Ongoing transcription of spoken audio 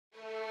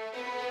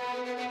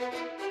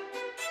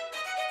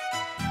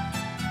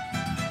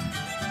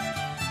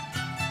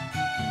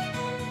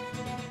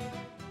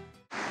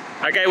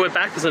Okay, we're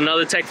back with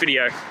another tech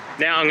video.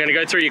 Now I'm going to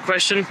go through your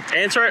question,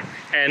 answer it,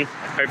 and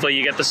hopefully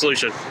you get the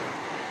solution.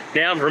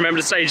 Now remember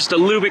to stay just a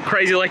little bit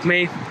crazy like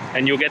me,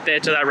 and you'll get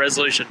there to that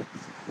resolution.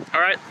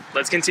 Alright,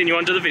 let's continue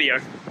on to the video.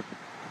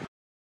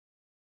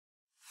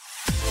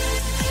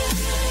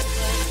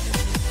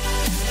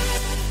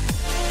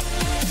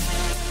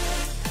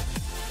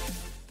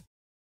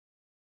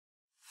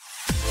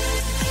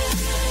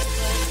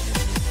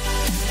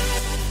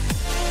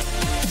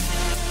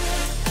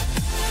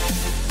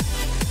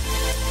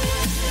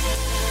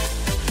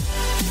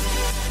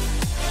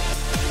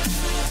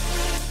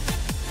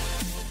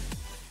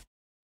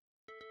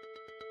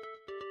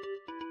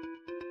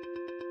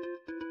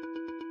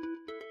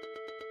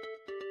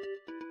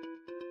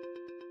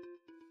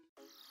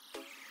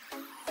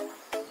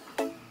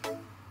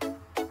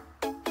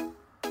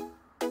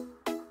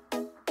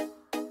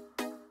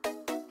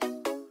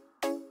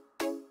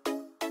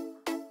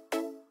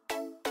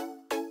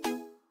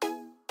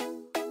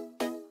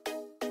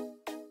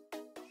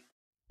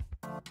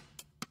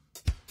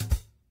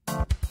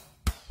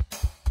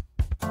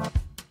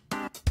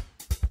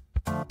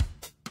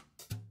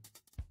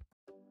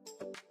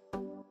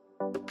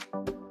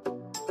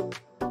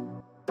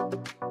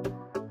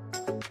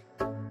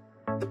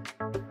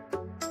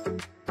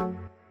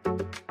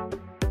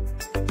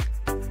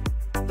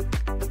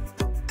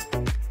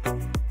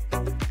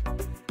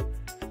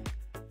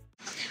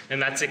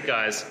 And that's it,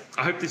 guys.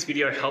 I hope this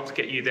video helped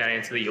get you that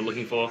answer that you're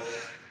looking for.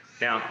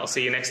 Now, I'll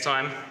see you next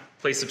time.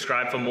 Please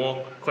subscribe for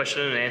more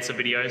question and answer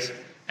videos.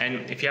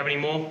 And if you have any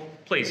more,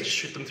 please just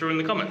shoot them through in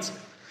the comments.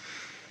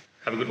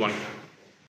 Have a good one.